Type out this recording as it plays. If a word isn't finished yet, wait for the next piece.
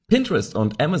Pinterest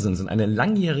und Amazon sind eine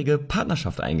langjährige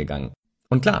Partnerschaft eingegangen.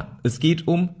 Und klar, es geht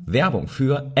um Werbung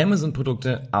für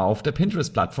Amazon-Produkte auf der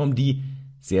Pinterest-Plattform, die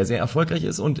sehr, sehr erfolgreich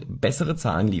ist und bessere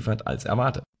Zahlen liefert als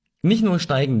erwartet. Nicht nur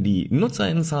steigen die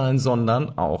Nutzerinnenzahlen,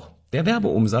 sondern auch der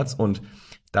Werbeumsatz, und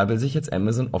da will sich jetzt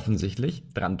Amazon offensichtlich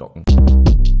dran docken.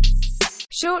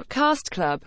 Shortcast Club